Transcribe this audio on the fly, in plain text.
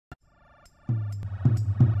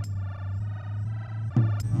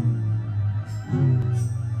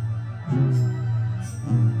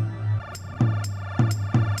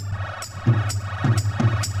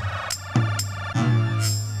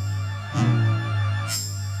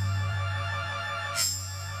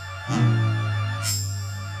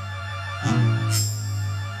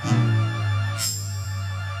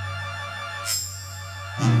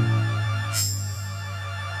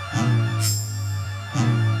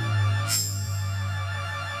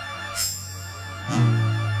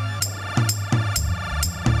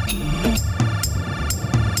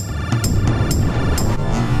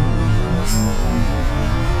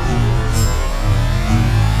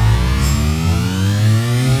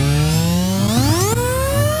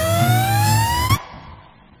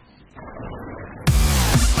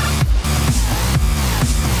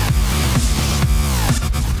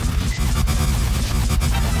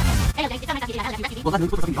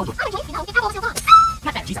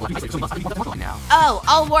Oh,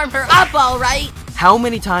 I'll warm her up, all right. How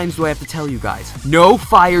many times do I have to tell you guys? No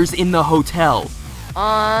fires in the hotel.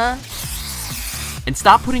 And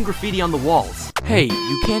stop putting graffiti on the walls. Hey,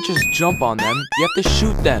 you can't just jump on them. You have to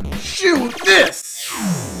shoot them. Shoot this!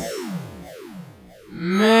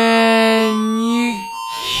 Man, you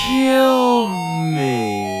kill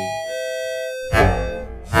me.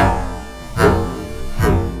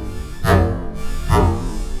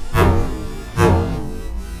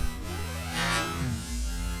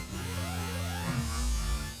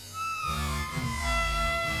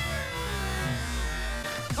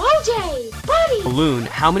 OJ, buddy! Balloon,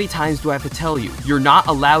 how many times do I have to tell you? You're not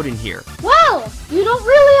allowed in here. Well, you don't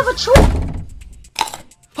really have a choice.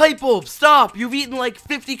 Light bulb, stop! You've eaten like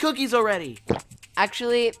 50 cookies already.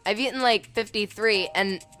 Actually, I've eaten like 53,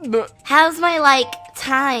 and How's my,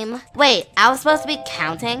 time? Wait, I was supposed to be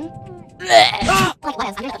counting?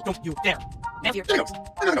 Don't you dare! Matthew,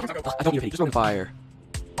 I don't need just fire.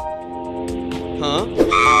 Huh?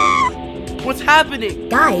 What's happening?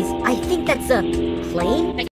 Guys, I think that's a plane.